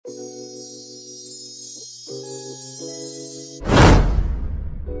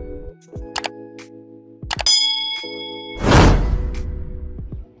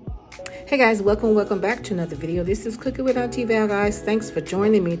Hey guys, welcome back to another video. This is Cooking with Auntie Val, guys. Thanks for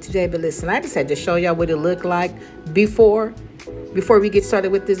joining me today. But listen, I just had to show y'all what it looked like before we get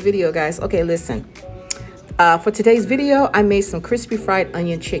started with this video, guys. Okay, listen. For today's video, I made some crispy fried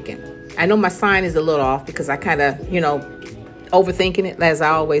onion chicken. I know my sign is a little off because I kind of, overthinking it as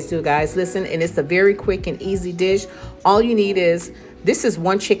I always do, guys. Listen, and it's a very quick and easy dish. All you need is, this is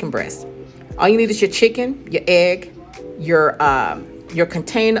one chicken breast. All you need is your chicken, your egg, your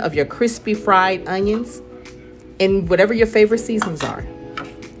container of your crispy fried onions, and whatever your favorite seasonings are.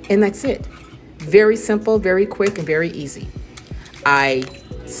 And that's it. Very simple, very quick, and very easy. I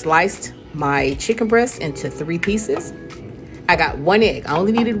sliced my chicken breast into 3 pieces. I got 1 egg. I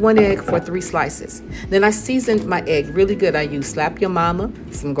only needed 1 egg for 3 slices. Then I seasoned my egg really good. I used Slap Your Mama,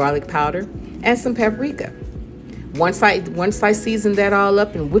 some garlic powder, and some paprika. Once I seasoned that all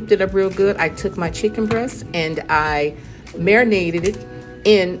up and whipped it up real good, I took my chicken breast and I marinated it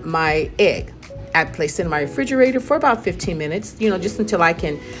in my egg. I placed it in my refrigerator for about 15 minutes, just until I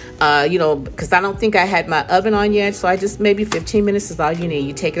can, because I don't think I had my oven on yet. So maybe 15 minutes is all you need.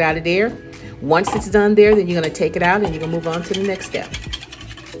 You take it out of there. Once it's done there, then you're going to take it out and you're going to move on to the next step.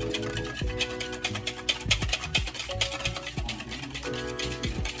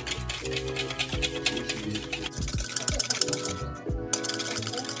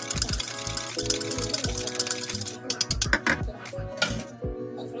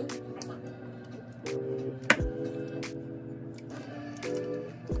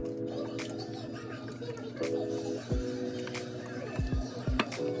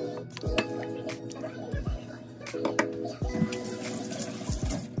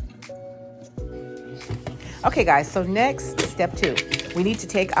 Okay guys, so next, step 2. We need to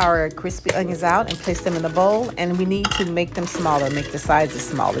take our crispy onions out and place them in the bowl, and we need to make them smaller, make the sizes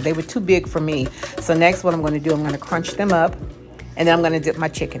smaller. They were too big for me. So next what I'm going to do, I'm going to crunch them up, and then I'm going to dip my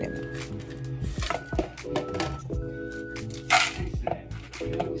chicken in them.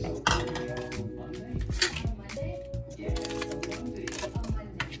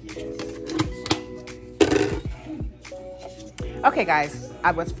 Okay guys, I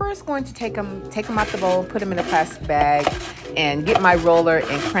was first going to take them out the bowl, put them in a plastic bag, and get my roller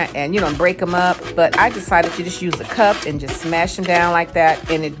and break them up. But I decided to just use a cup and just smash them down like that,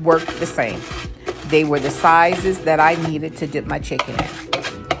 and it worked the same. They were the sizes that I needed to dip my chicken in,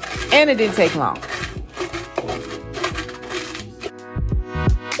 and it didn't take long.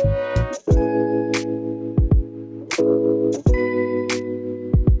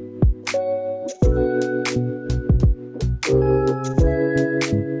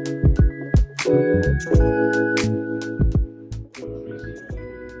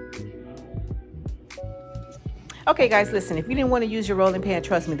 Okay guys, listen, if you didn't want to use your rolling pan,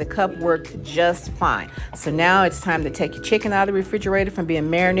 trust me, the cup worked just fine. So now it's time to take your chicken out of the refrigerator from being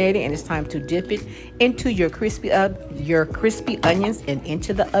marinated, and it's time to dip it into your crispy onions, and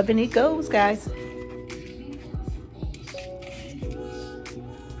into the oven it goes, guys.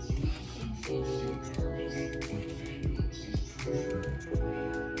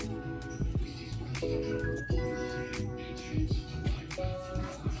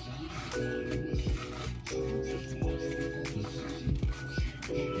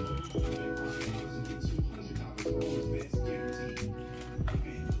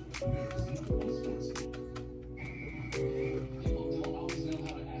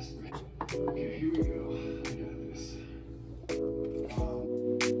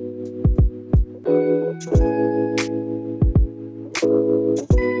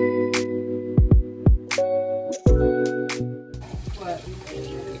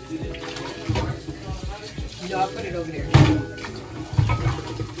 I'll put it over there.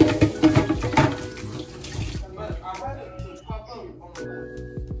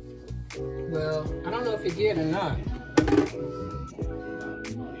 Well, I don't know if it did or not.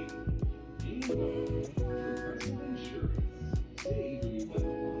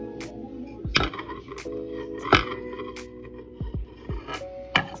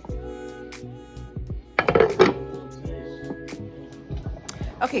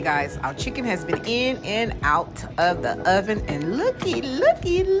 Okay guys, our chicken has been in and out of the oven, and looky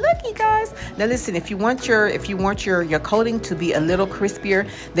guys. Now listen, if you want your coating to be a little crispier,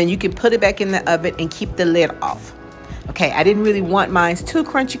 then you can put it back in the oven and keep the lid off. Okay, I didn't really want mine too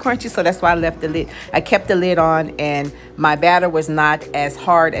crunchy, so that's why I left the lid. I kept the lid on, and my batter was not as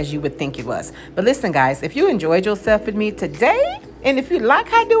hard as you would think it was. But listen guys, if you enjoyed yourself with me today, and if you like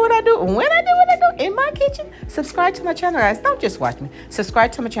how I do what I do, when I do what I do in my kitchen, subscribe to my channel, guys. Don't just watch me.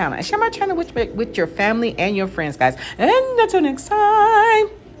 Subscribe to my channel and share my channel with your family and your friends, guys. And until next time.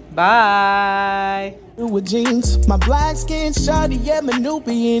 Bye. With jeans, my black skin shawty, yeah,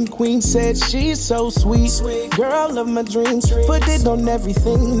 Manubian queen said she's so sweet, girl of my dreams. Put it on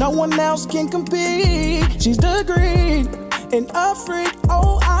everything, no one else can compete. She's the green and a freak.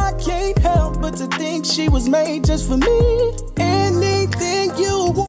 Oh, I can't help but to think she was made just for me. Anything you want.